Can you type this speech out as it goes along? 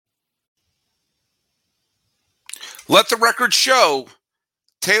Let the record show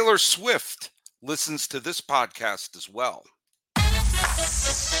Taylor Swift listens to this podcast as well.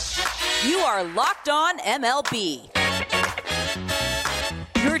 You are Locked On MLB,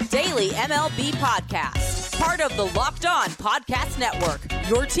 your daily MLB podcast, part of the Locked On Podcast Network,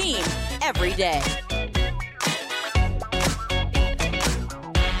 your team every day.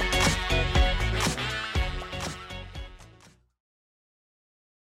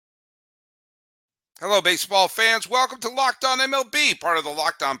 Hello, baseball fans. Welcome to Locked On MLB, part of the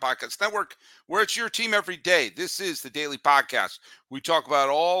Locked On Podcast Network, where it's your team every day. This is the daily podcast. We talk about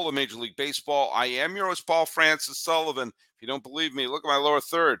all of Major League Baseball. I am your host, Paul Francis Sullivan. If you don't believe me, look at my lower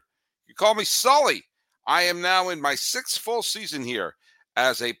third. You call me Sully. I am now in my sixth full season here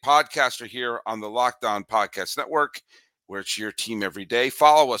as a podcaster here on the Locked On Podcast Network, where it's your team every day.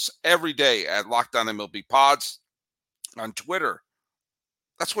 Follow us every day at Locked On MLB Pods on Twitter.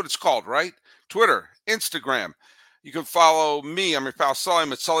 That's what it's called, right? Twitter, Instagram. You can follow me. I'm your pal Sully.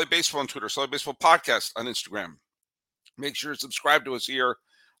 I'm at Sully Baseball on Twitter, Sully Baseball Podcast on Instagram. Make sure to subscribe to us here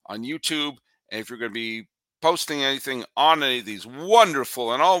on YouTube. And if you're going to be posting anything on any of these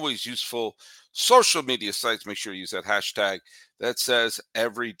wonderful and always useful social media sites, make sure you use that hashtag that says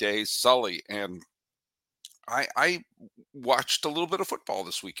Everyday Sully. And I watched a little bit of football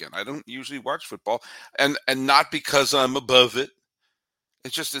this weekend. I don't usually watch football, and not because I'm above it. I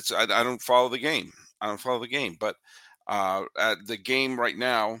don't follow the game. But the game right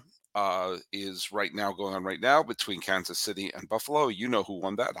now is going on right now between Kansas City and Buffalo. You know who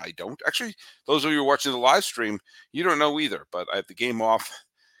won that. I don't. Actually, those of you watching the live stream, you don't know either. But I have the game off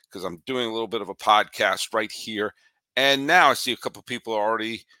because I'm doing a little bit of a podcast right here. And now I see a couple people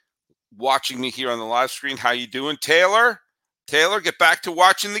already watching me here on the live screen. How you doing, Taylor? Taylor, get back to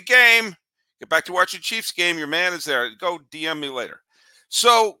watching the game. Get back to watching Chiefs game. Your man is there. Go DM me later.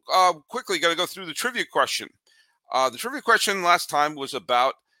 So quickly, got to go through the trivia question. The trivia question last time was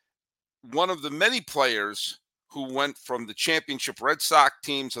about one of the many players who went from the championship Red Sox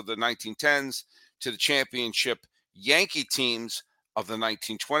teams of the 1910s to the championship Yankee teams of the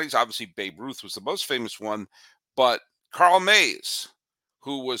 1920s. Obviously, Babe Ruth was the most famous one, but Carl Mays,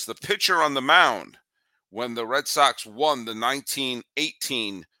 who was the pitcher on the mound when the Red Sox won the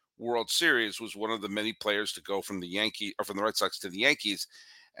 1918 World Series, was one of the many players to go from the Red Sox to the Yankees.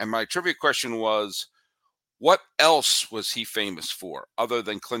 And my trivia question was, what else was he famous for other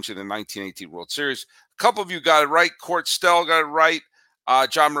than clinching the 1918 World Series? A couple of you got it right. Court Stell got it right.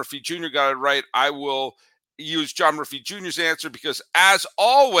 John Murphy Jr. got it right. I will use John Murphy Jr.'s answer because, as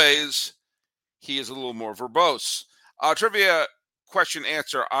always, he is a little more verbose. Trivia question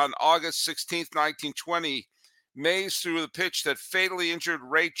answer. On August 16th, 1920, Mays threw the pitch that fatally injured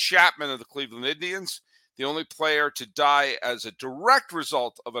Ray Chapman of the Cleveland Indians, the only player to die as a direct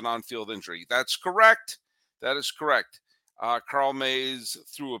result of an on-field injury. That's correct. That is correct. Carl Mays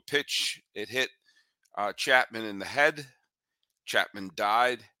threw a pitch. It hit Chapman in the head. Chapman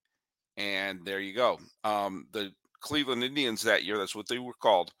died, and there you go. The Cleveland Indians that year, that's what they were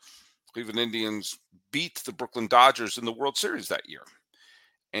called. Cleveland Indians beat the Brooklyn Dodgers in the World Series that year.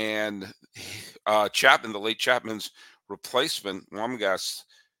 And Chapman, the late Chapman's replacement, Wamgas,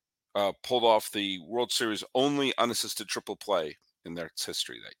 pulled off the World Series only unassisted triple play in their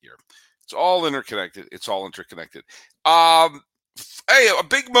history that year. It's all interconnected. Hey, a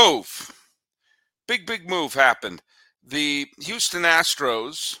big move. Big move happened. The Houston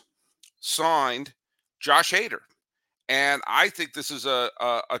Astros signed Josh Hader. And I think this is a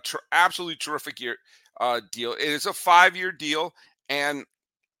absolutely terrific deal. It is a 5-year deal, and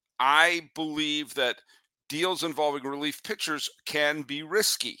I believe that deals involving relief pitchers can be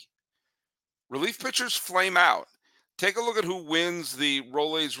risky. Relief pitchers flame out. Take a look at who wins the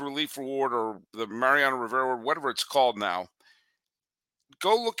Rolai's Relief Award or the Mariano Rivera Award, whatever it's called now.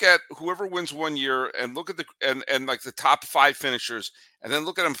 Go look at whoever wins one year and look at like the top 5 finishers, and then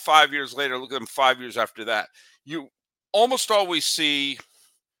look at them 5 years later. Look at them 5 years after that. You almost always see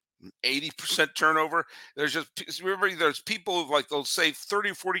 80% turnover. There's people like they'll say 30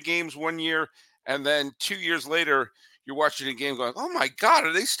 or 40 games one year, and then 2 years later you're watching a game going, oh my God,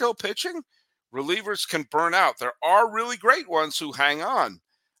 are they still pitching? Relievers can burn out. There are really great ones who hang on.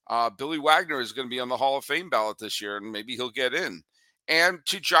 Billy Wagner is going to be on the Hall of Fame ballot this year, and maybe he'll get in. And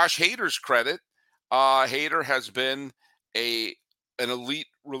to Josh Hader's credit, Hader has been an elite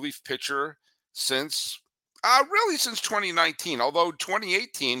relief pitcher since 2019, although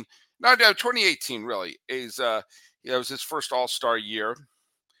 2018 really is, it was his first All-Star year.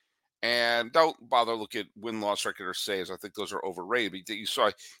 And don't bother look at win-loss record or saves. I think those are overrated. You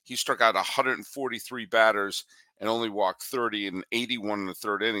saw he struck out 143 batters and only walked 30 and 81 in the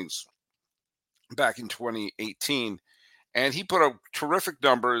third innings. back in 2018. And he put up terrific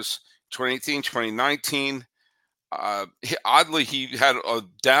numbers 2018, 2019. Oddly, he had a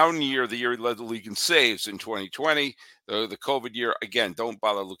down year, the year he led the league in saves in 2020. The COVID year, again, don't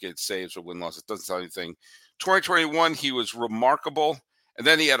bother looking at saves or win-loss. It doesn't tell you anything. 2021, he was remarkable. And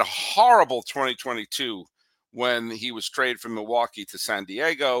then he had a horrible 2022 when he was traded from Milwaukee to San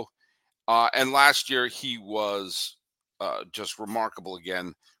Diego. And last year, he was just remarkable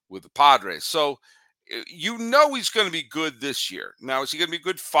again with the Padres. So you know he's going to be good this year. Now, is he going to be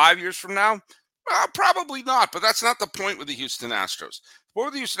good 5 years from now? Probably not, but that's not the point with the Houston Astros. The point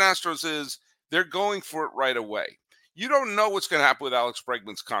with the Houston Astros is they're going for it right away. You don't know what's going to happen with Alex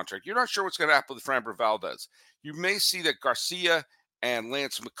Bregman's contract. You're not sure what's going to happen with Framber Valdez. You may see that Garcia and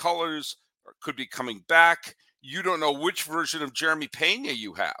Lance McCullers could be coming back. You don't know which version of Jeremy Pena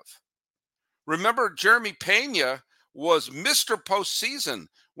you have. Remember, Jeremy Pena was Mr. Postseason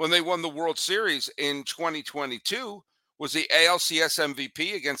when they won the World Series in 2022. Was the ALCS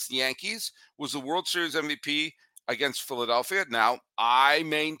MVP against the Yankees, was the World Series MVP against Philadelphia. Now, I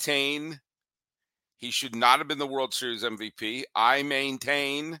maintain he should not have been the World Series MVP. I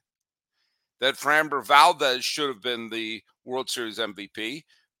maintain that Framber Valdez should have been the World Series MVP,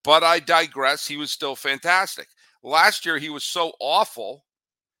 but I digress. He was still fantastic. Last year, he was so awful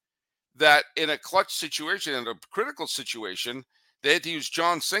that in a clutch situation, in a critical situation, they had to use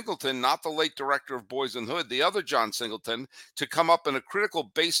John Singleton, not the late director of Boys and Hood, the other John Singleton, to come up in a critical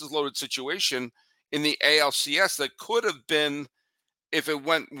bases-loaded situation in the ALCS that could have been, if it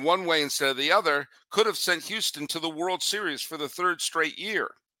went one way instead of the other, could have sent Houston to the World Series for the third straight year.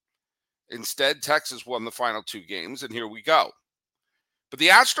 Instead, Texas won the final 2 games, and here we go. But the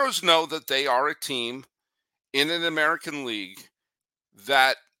Astros know that they are a team in an American League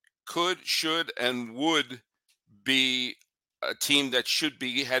that could, should, and would be a team that should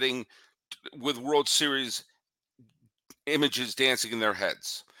be heading with World Series images dancing in their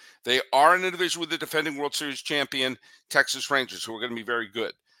heads. They are in a division with the defending World Series champion Texas Rangers, who are going to be very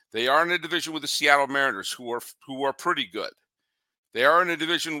good. They are in a division with the Seattle Mariners, who are pretty good. They are in a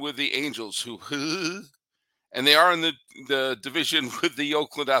division with the Angels, and they are in the division with the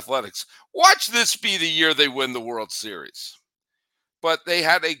Oakland Athletics. Watch this be the year they win the World Series. But they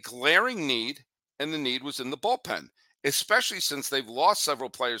had a glaring need, and the need was in the bullpen, especially since they've lost several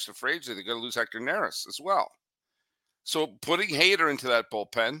players to free agency. They're going to lose Hector Neris as well. So putting Hader into that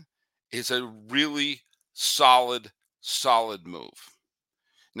bullpen is a really solid move.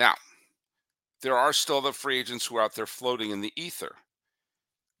 Now, there are still other free agents who are out there floating in the ether.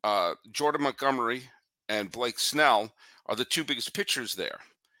 Jordan Montgomery and Blake Snell are the 2 biggest pitchers there.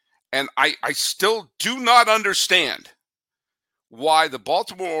 And I still do not understand why the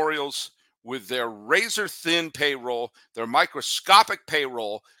Baltimore Orioles, with their razor-thin payroll, their microscopic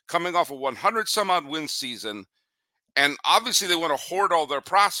payroll, coming off a 100-some-odd win season, and obviously they want to hoard all their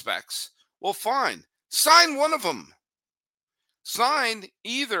prospects. Well, fine. Sign one of them. Sign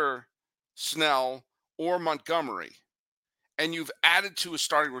either Snell or Montgomery, and you've added to a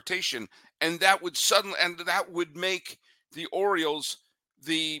starting rotation, and that would make the Orioles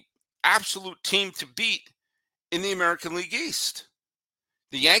the absolute team to beat in the American League East.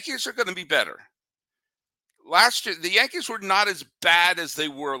 The Yankees are going to be better. Last year, the Yankees were not as bad as they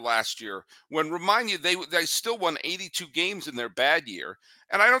were last year. When, remind you, they still won 82 games in their bad year.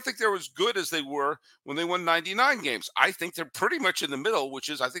 And I don't think they're as good as they were when they won 99 games. I think they're pretty much in the middle, which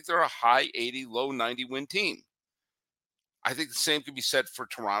is I think they're a high 80, low 90 win team. I think the same could be said for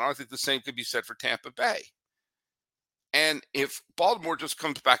Toronto. I think the same could be said for Tampa Bay. And if Baltimore just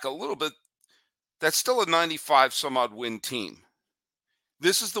comes back a little bit, that's still a 95 some odd win team.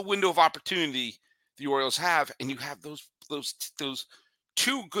 This is the window of opportunity the Orioles have, and you have those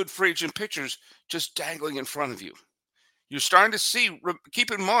 2 good free agent pitchers just dangling in front of you. You're starting to see, keep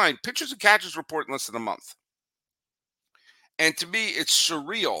in mind, pitchers and catchers report in less than a month. And to me, it's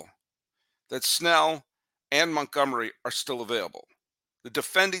surreal that Snell and Montgomery are still available. The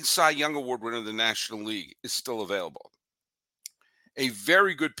defending Cy Young Award winner of the National League is still available. A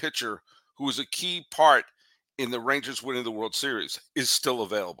very good pitcher who was a key part in the Rangers winning the World Series is still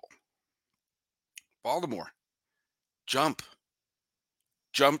available. Baltimore, jump.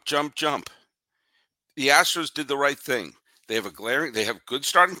 The Astros did the right thing. They have good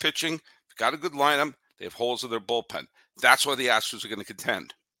starting pitching, they've got a good lineup, they have holes in their bullpen. That's why the Astros are going to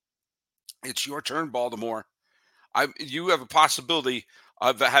contend. It's your turn, Baltimore. You have a possibility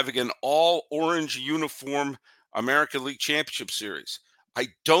of having an all-orange uniform American League Championship Series. I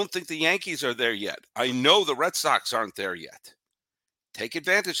don't think the Yankees are there yet. I know the Red Sox aren't there yet. Take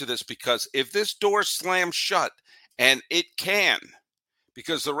advantage of this, because if this door slams shut, and it can,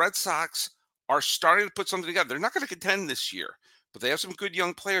 because the Red Sox are starting to put something together. They're not going to contend this year, but they have some good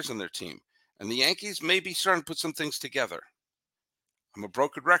young players on their team. And the Yankees may be starting to put some things together. I'm a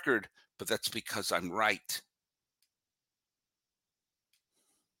broken record, but that's because I'm right.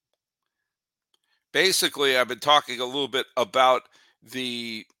 Basically, I've been talking a little bit about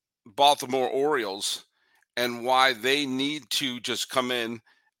the Baltimore Orioles and why they need to just come in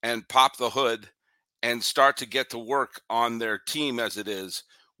and pop the hood and start to get to work on their team as it is.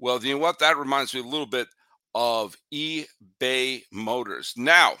 Well, you know what? That reminds me a little bit of eBay Motors.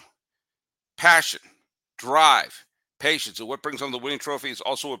 Now, passion, drive, patience, and what brings home the winning trophy is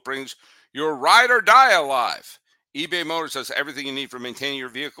also what brings your ride or die alive. eBay Motors has everything you need for maintaining your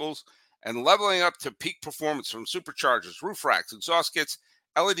vehicles and leveling up to peak performance, from superchargers, roof racks, exhaust kits,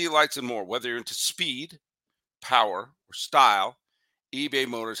 LED lights, and more. Whether you're into speed, power, or style, eBay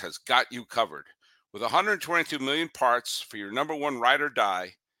Motors has got you covered. With 122 million parts for your number one ride or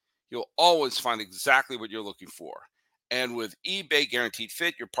die, you'll always find exactly what you're looking for. And with eBay Guaranteed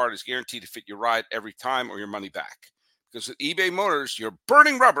Fit, your part is guaranteed to fit your ride every time or your money back. Because with eBay Motors, you're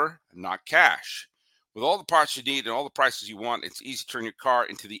burning rubber, not cash. With all the parts you need and all the prices you want, it's easy to turn your car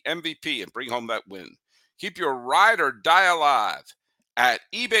into the MVP and bring home that win. Keep your ride or die alive at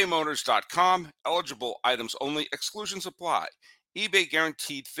ebaymotors.com. Eligible items only. Exclusions apply. eBay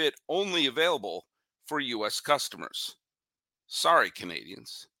Guaranteed Fit only available for U.S. customers. Sorry,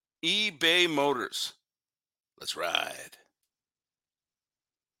 Canadians. eBay Motors. Let's ride.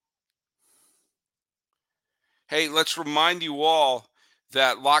 Hey, let's remind you all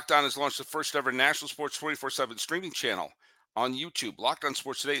that Locked On has launched the first ever national sports 24/7 streaming channel on YouTube. Locked On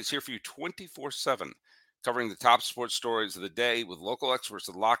Sports Today is here for you 24/7, covering the top sports stories of the day with local experts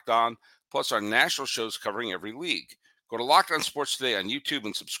at Locked On, plus our national shows covering every league. Go to Locked On Sports Today on YouTube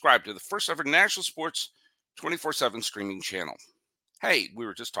and subscribe to the first ever national sports 24/7 streaming channel. Hey, we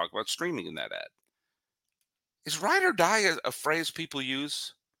were just talking about streaming in that ad. Is ride or die a phrase people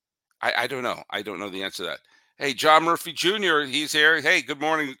use? I don't know. I don't know the answer to that. Hey, John Murphy Jr., he's here. Hey, good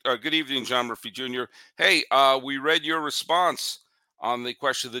morning. Good evening, John Murphy Jr. Hey, we read your response on the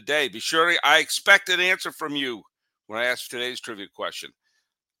question of the day. Be sure I expect an answer from you when I ask today's trivia question.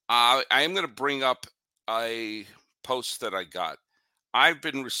 I am going to bring up a post that I got. I've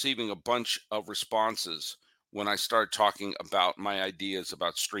been receiving a bunch of responses when I started talking about my ideas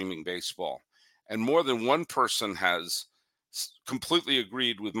about streaming baseball. And more than one person has completely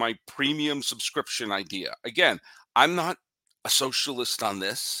agreed with my premium subscription idea. Again, I'm not a socialist on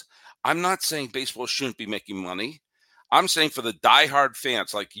this. I'm not saying baseball shouldn't be making money. I'm saying for the diehard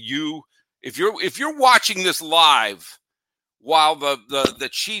fans like you, if you're watching this live while the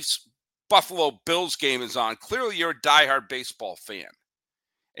Chiefs Buffalo Bills game is on, clearly you're a diehard baseball fan.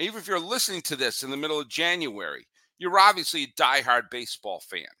 And even if you're listening to this in the middle of January, you're obviously a diehard baseball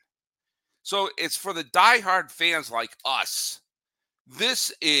fan. So it's for the diehard fans like us.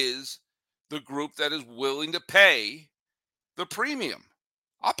 This is the group that is willing to pay the premium.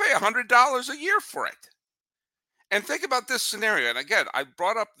 I'll pay $100 a year for it. And think about this scenario. And again, I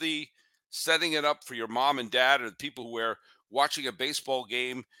brought up the setting it up for your mom and dad or the people who are watching a baseball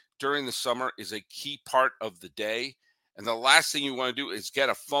game during the summer is a key part of the day. And the last thing you want to do is get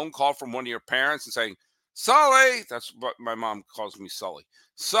a phone call from one of your parents and saying, Sully, that's what my mom calls me, Sully.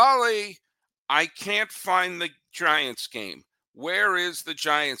 Sully, I can't find the Giants game. Where is the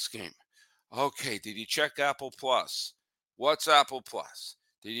Giants game? Okay, did you check Apple Plus? What's Apple Plus?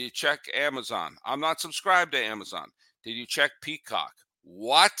 Did you check Amazon? I'm not subscribed to Amazon. Did you check Peacock?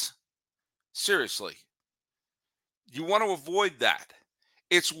 What? Seriously. You want to avoid that.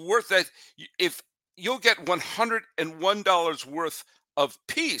 It's worth that. If you'll get $101 worth of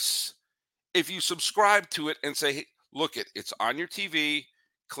peace if you subscribe to it and say, hey, look, it's on your TV.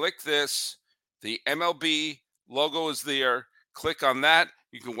 Click this. The MLB logo is there. Click on that.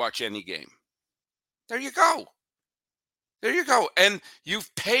 You can watch any game. There you go. There you go. And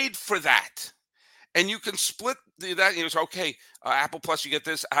you've paid for that. And you can split that. You know, so, okay, Apple Plus, you get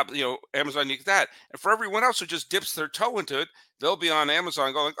this. Amazon, you get that. And for everyone else who just dips their toe into it, they'll be on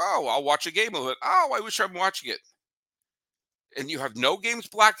Amazon going, oh, I'll watch a game of it. Oh, I wish I'm watching it. And you have no games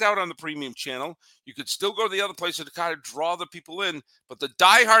blacked out on the premium channel. You could still go to the other places to kind of draw the people in. But the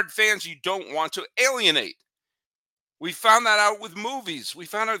diehard fans you don't want to alienate. We found that out with movies. We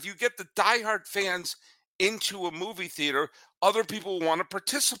found out if you get the diehard fans into a movie theater, other people want to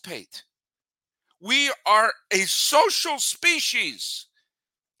participate. We are a social species,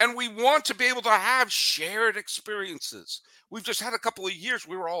 and we want to be able to have shared experiences. We've just had a couple of years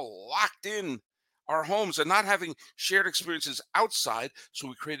we were all locked in our homes and not having shared experiences outside, so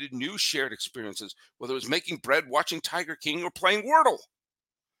we created new shared experiences, whether it was making bread, watching Tiger King, or playing Wordle.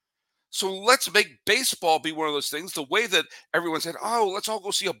 So let's make baseball be one of those things, the way that everyone said, oh, let's all go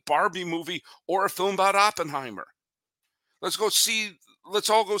see a Barbie movie or a film about Oppenheimer. Let's go see,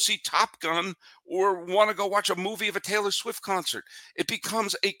 let's all go see Top Gun or want to go watch a movie of a Taylor Swift concert. It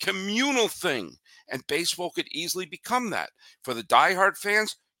becomes a communal thing, and baseball could easily become that. For the diehard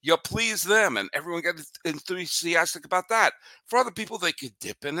fans, you please them, and everyone get enthusiastic about that. For other people, they could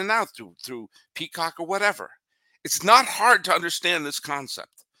dip in and out through Peacock or whatever. It's not hard to understand this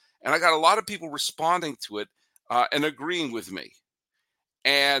concept, and I got a lot of people responding to it and agreeing with me.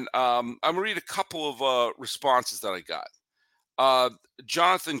 And I'm gonna read a couple of responses that I got.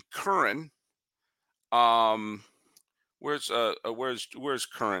 Jonathan Curran. Where's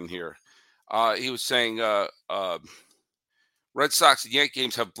Curran here? He was saying Red Sox and Yankee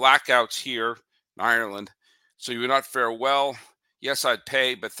games have blackouts here in Ireland, so you would not fare well. Yes, I'd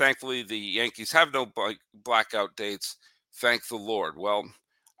pay, but thankfully the Yankees have no blackout dates. Thank the Lord. Well,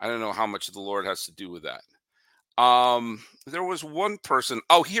 I don't know how much the Lord has to do with that. There was one person.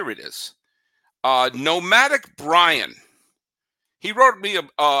 Oh, here it is. Nomadic Brian. He wrote me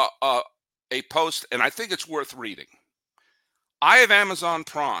a post, and I think it's worth reading. I have Amazon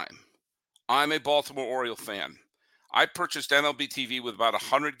Prime. I'm a Baltimore Oriole fan. I purchased MLB TV with about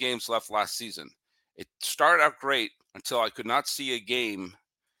 100 games left last season. It started out great until I could not see a game.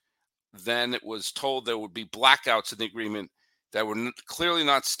 Then it was told there would be blackouts in the agreement that were clearly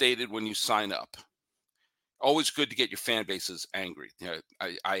not stated when you sign up. Always good to get your fan bases angry.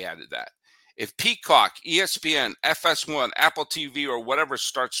 I added that. If Peacock, ESPN, FS1, Apple TV, or whatever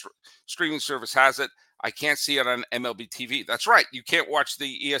streaming service has it, I can't see it on MLB TV. That's right. You can't watch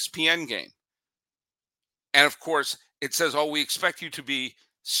the ESPN game. And of course, it says, oh, we expect you to be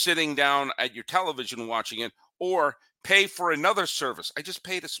sitting down at your television watching it, or pay for another service. I just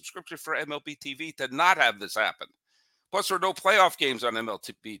paid a subscription for MLB TV to not have this happen. Plus, there are no playoff games on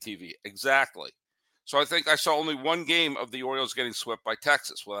MLB TV. Exactly. So I think I saw only one game of the Orioles getting swept by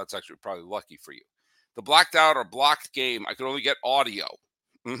Texas. Well, that's actually probably lucky for you. The blacked out or blocked game, I could only get audio.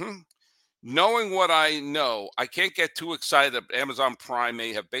 Knowing what I know, I can't get too excited that Amazon Prime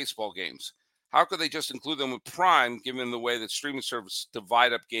may have baseball games. How could they just include them with Prime, given the way that streaming services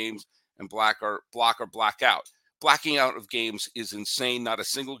divide up games and block or black out? Blacking out of games is insane. Not a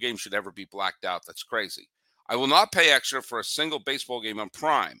single game should ever be blacked out. That's crazy. I will not pay extra for a single baseball game on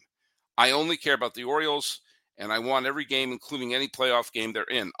Prime. I only care about the Orioles, and I want every game, including any playoff game they're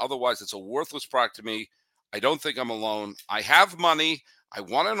in. Otherwise, it's a worthless product to me. I don't think I'm alone. I have money. I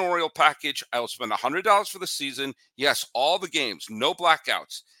want an Oriole package. I will spend $100 for the season. Yes, all the games, no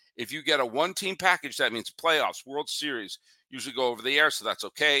blackouts. If you get a one-team package, that means playoffs, World Series, usually go over the air, so that's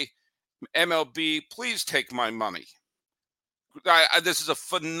okay. MLB, please take my money. This is a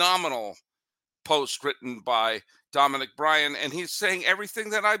phenomenal post written by Dominic Bryan, and he's saying everything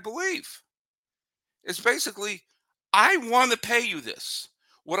that I believe. It's basically, I want to pay you this.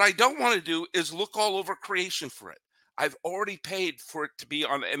 What I don't want to do is look all over creation for it. I've already paid for it to be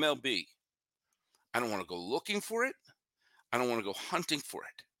on MLB. I don't want to go looking for it. I don't want to go hunting for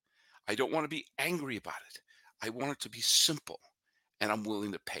it. I don't want to be angry about it. I want it to be simple, and I'm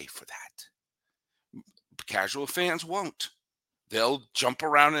willing to pay for that. Casual fans won't. They'll jump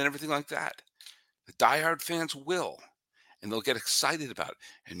around and everything like that. The diehard fans will, and they'll get excited about it.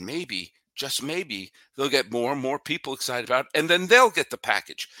 And maybe, just maybe, they'll get more and more people excited about it, and then they'll get the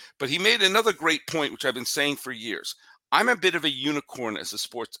package. But he made another great point, which I've been saying for years. I'm a bit of a unicorn as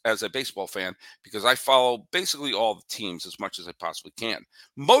a baseball fan, because I follow basically all the teams as much as I possibly can.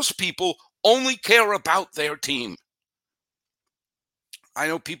 Most people only care about their team. I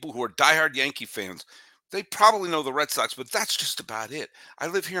know people who are diehard Yankee fans. They probably know the Red Sox, but that's just about it. I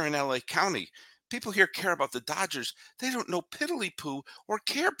live here in LA County. People here care about the Dodgers. They don't know piddly-poo or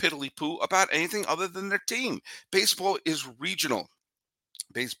care piddly-poo about anything other than their team. Baseball is regional.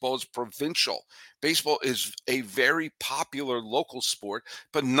 Baseball is provincial. Baseball is a very popular local sport,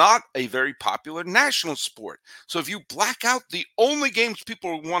 but not a very popular national sport. So if you black out the only games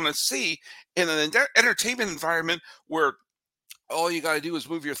people want to see in an entertainment environment where all you got to do is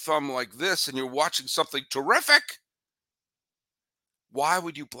move your thumb like this and you're watching something terrific, why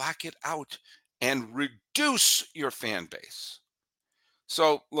would you black it out and reduce your fan base?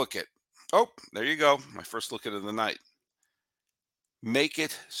 So look at, oh, there you go. My first look at it of the night. Make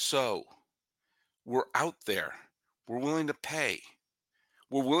it so. We're out there. We're willing to pay.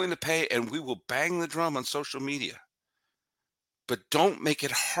 We're willing to pay, and we will bang the drum on social media. But don't make it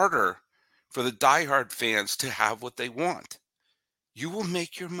harder for the diehard fans to have what they want. You will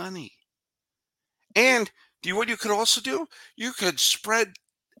make your money. And what you could also do? You could spread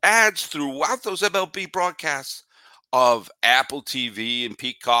ads throughout those MLB broadcasts of Apple TV and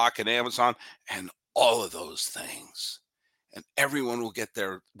Peacock and Amazon and all of those things. And everyone will get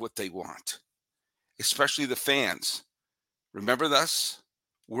what they want, especially the fans. Remember this?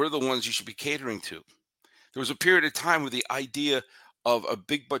 We're the ones you should be catering to. There was a period of time where the idea of a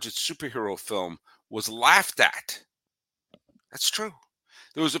big budget superhero film was laughed at. That's true.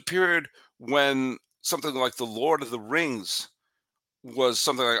 There was a period when something like The Lord of the Rings was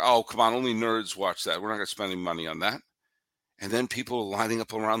something like, oh, come on, only nerds watch that. We're not going to spend any money on that. And then people were lining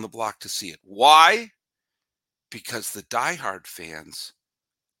up around the block to see it. Why? Because the diehard fans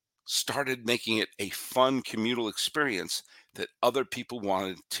started making it a fun communal experience that other people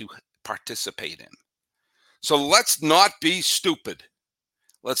wanted to participate in. So let's not be stupid.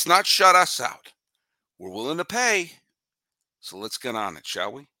 Let's not shut us out. We're willing to pay. So let's get on it,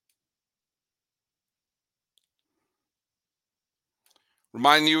 shall we?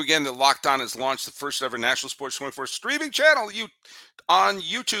 Reminding you again that Locked On has launched the first ever National Sports 24 streaming channel on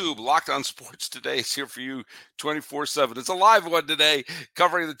YouTube. Locked On Sports Today is here for you 24/7. It's a live one today,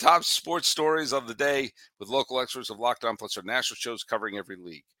 covering the top sports stories of the day with local experts of Locked On, plus our national shows covering every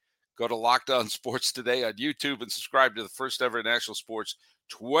league. Go to Locked On Sports Today on YouTube and subscribe to the first ever National Sports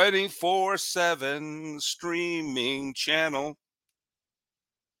 24/7 streaming channel.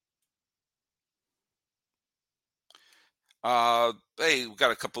 Hey, we got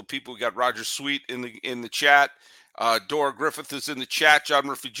a couple of people. We got Roger Sweet in the chat. Dora Griffith is in the chat. John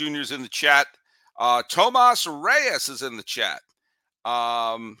Murphy Jr. is in the chat. Tomas Reyes is in the chat.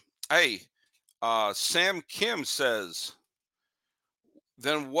 Sam Kim says,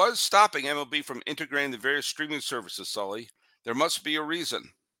 then was stopping MLB from integrating the various streaming services, Sully? There must be a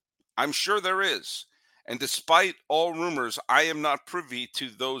reason. I'm sure there is. And despite all rumors, I am not privy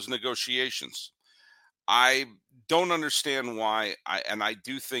to those negotiations. I don't understand why. I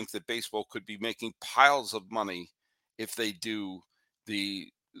do think that baseball could be making piles of money if they do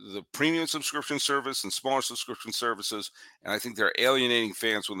the premium subscription service and smaller subscription services. And I think they're alienating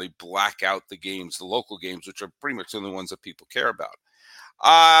fans when they black out the games, the local games, which are pretty much the only ones that people care about.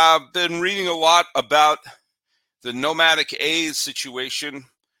 I've been reading a lot about the nomadic A's situation.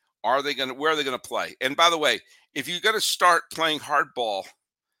 Where are they going to play? And by the way, if you're going to start playing hardball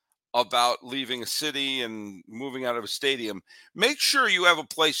about leaving a city and moving out of a stadium, make sure you have a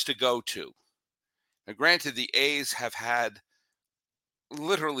place to go to. Now, granted, the A's have had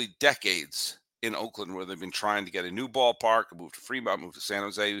literally decades in Oakland where they've been trying to get a new ballpark, move to Fremont, move to San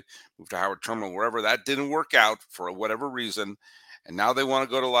Jose, move to Howard Terminal, wherever. That didn't work out for whatever reason. And now they want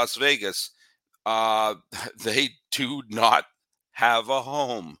to go to Las Vegas. They do not have a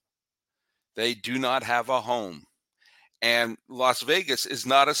home. They do not have a home. And Las Vegas is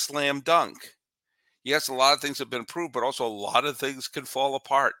not a slam dunk. Yes, a lot of things have been approved, but also a lot of things can fall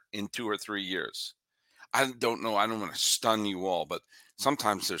apart in 2 or 3 years. I don't know. I don't want to stun you all, but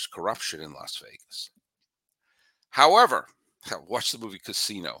sometimes there's corruption in Las Vegas. However, watch the movie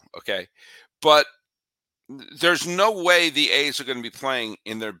Casino, okay? But there's no way the A's are going to be playing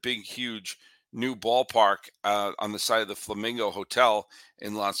in their big, huge new ballpark on the side of the Flamingo Hotel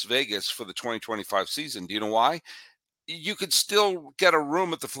in Las Vegas for the 2025 season. Do you know why? You could still get a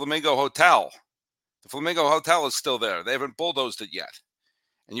room at the Flamingo Hotel. The Flamingo Hotel is still there. They haven't bulldozed it yet.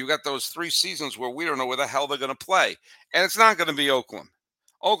 And you got those 3 seasons where we don't know where the hell they're going to play. And it's not going to be Oakland.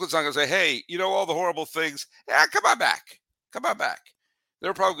 Oakland's not going to say, hey, you know all the horrible things? Yeah, come on back. Come on back.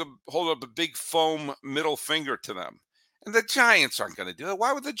 They're probably going to hold up a big foam middle finger to them. And the Giants aren't going to do it.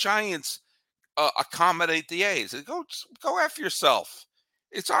 Why would the Giants accommodate the A's? Go after yourself.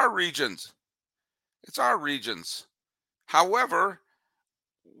 It's our regions. It's our regions. However,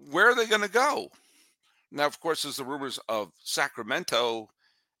 where are they going to go? Now, of course, there's the rumors of Sacramento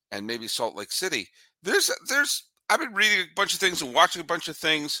and maybe Salt Lake City. I've been reading a bunch of things and watching a bunch of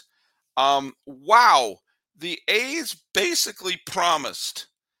things. Wow. The A's basically promised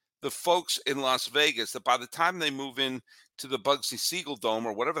the folks in Las Vegas that by the time they move in to the Bugsy Siegel Dome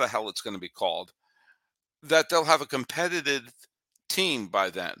or whatever the hell it's going to be called, that they'll have a competitive team by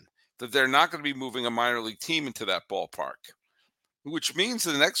then, that they're not going to be moving a minor league team into that ballpark, which means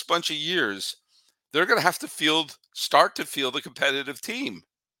in the next bunch of years, they're going to have to start to field a competitive team.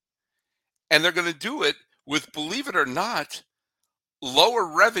 And they're going to do it with, believe it or not,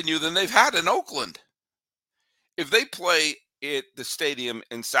 lower revenue than they've had in Oakland. If they play at the stadium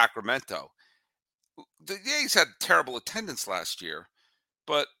in Sacramento, the A's had terrible attendance last year,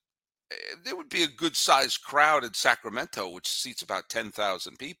 but there would be a good-sized crowd in Sacramento, which seats about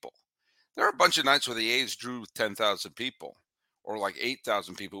 10,000 people. There are a bunch of nights where the A's drew 10,000 people, or like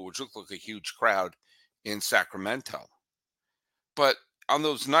 8,000 people, which looked like a huge crowd in Sacramento. But on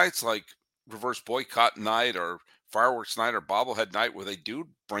those nights like reverse boycott night or fireworks night or bobblehead night where they do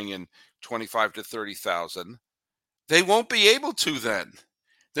bring in 25 to 30,000, they won't be able to then.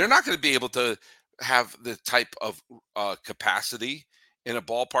 They're not going to be able to have the type of capacity in a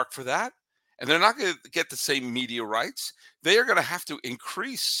ballpark for that. And they're not going to get the same media rights. They are going to have to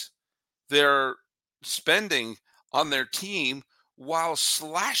increase their spending on their team while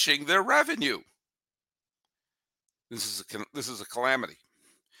slashing their revenue. This is a calamity.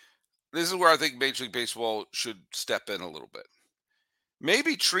 This is where I think Major League Baseball should step in a little bit.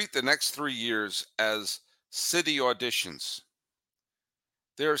 Maybe treat the next 3 years as city auditions.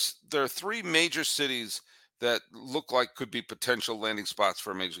 There are 3 major cities that look like could be potential landing spots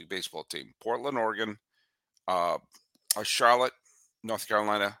for a Major League Baseball team: Portland, Oregon, Charlotte, North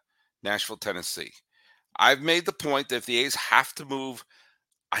Carolina, Nashville, Tennessee. I've made the point that if the A's have to move,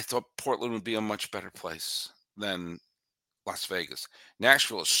 I thought Portland would be a much better place than Las Vegas.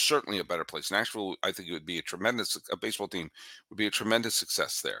 Nashville is certainly a better place. Nashville, I think it would be a baseball team would be a tremendous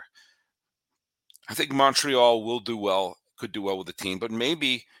success there. I think Montreal could do well with the team, but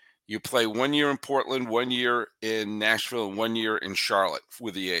maybe you play 1 year in Portland, 1 year in Nashville, and 1 year in Charlotte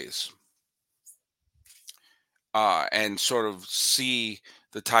with the A's. And sort of see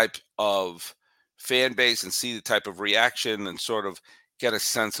the type of fan base and see the type of reaction and sort of get a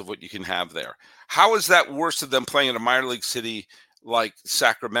sense of what you can have there. How is that worse than them playing in a minor league city like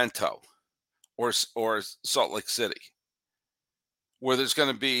Sacramento or Salt Lake City, where there's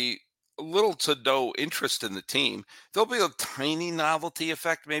going to be little to no interest in the team? There'll be a tiny novelty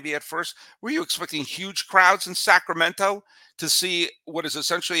effect maybe at first. Were you expecting huge crowds in Sacramento to see what is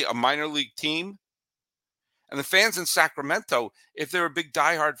essentially a minor league team? And the fans in Sacramento, if they were big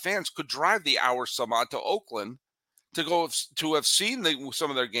diehard fans, could drive the hour some odd to Oakland to have seen some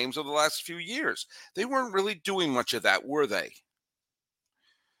of their games over the last few years. They weren't really doing much of that, were they?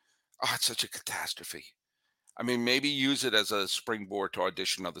 Oh, it's such a catastrophe. I mean, maybe use it as a springboard to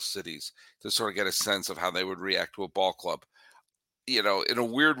audition other cities to sort of get a sense of how they would react to a ball club. In a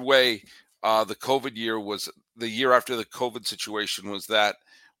weird way, the COVID year was the year after the COVID situation was that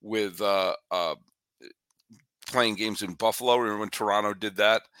with playing games in Buffalo. Remember when Toronto did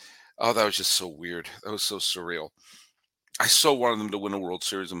that? Oh, that was just so weird. That was so surreal. I so wanted them to win a World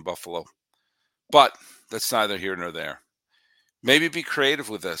Series in Buffalo. But that's neither here nor there. Maybe be creative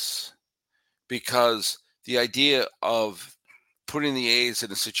with this, because the idea of putting the A's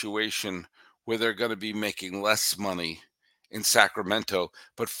in a situation where they're going to be making less money in Sacramento,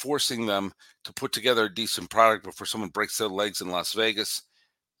 but forcing them to put together a decent product before someone breaks their legs in Las Vegas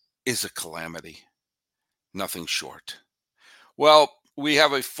is a calamity. Nothing short. Well, we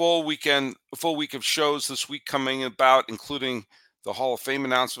have a full week of shows this week coming about, including the Hall of Fame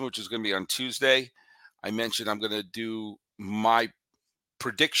announcement, which is going to be on Tuesday. I mentioned I'm going to do my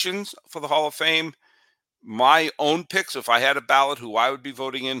predictions for the Hall of Fame, my own picks, if I had a ballot, who I would be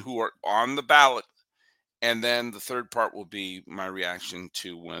voting in, who are on the ballot. And then the third part will be my reaction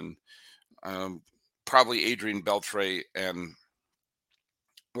to when probably Adrian Beltre and,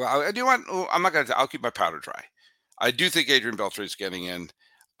 well, I'll keep my powder dry. I do think Adrian Beltre is getting in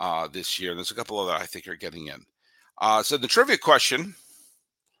this year. There's a couple other I think are getting in. So the trivia question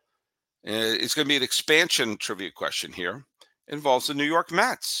is going to be an expansion trivia question here. It involves the New York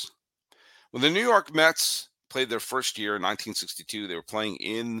Mets. When the New York Mets played their first year in 1962, they were playing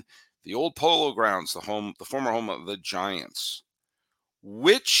in the old Polo Grounds, the former home of the Giants.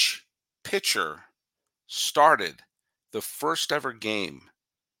 Which pitcher started the first ever game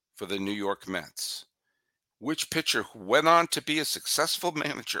for the New York Mets? Which pitcher who went on to be a successful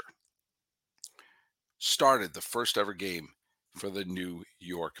manager started the first ever game for the New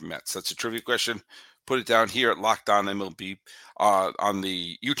York Mets? That's a trivia question. Put it down here at Locked On MLB on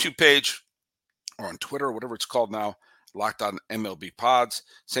the YouTube page or on Twitter, or whatever it's called now, Locked On MLB Pods.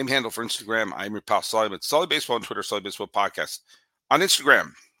 Same handle for Instagram. I'm your pal Sully, but Sully Baseball on Twitter, Sully Baseball Podcast on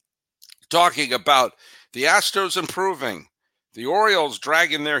Instagram. Talking about the Astros improving, the Orioles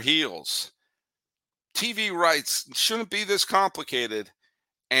dragging their heels, TV rights shouldn't be this complicated,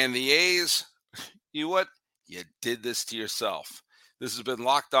 and the A's, you know what? You did this to yourself. This has been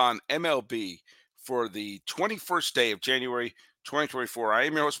Locked On MLB for the 21st day of January 2024. I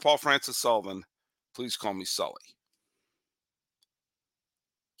am your host, Paul Francis Sullivan. Please call me Sully.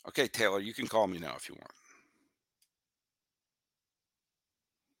 Okay, Taylor, you can call me now if you want.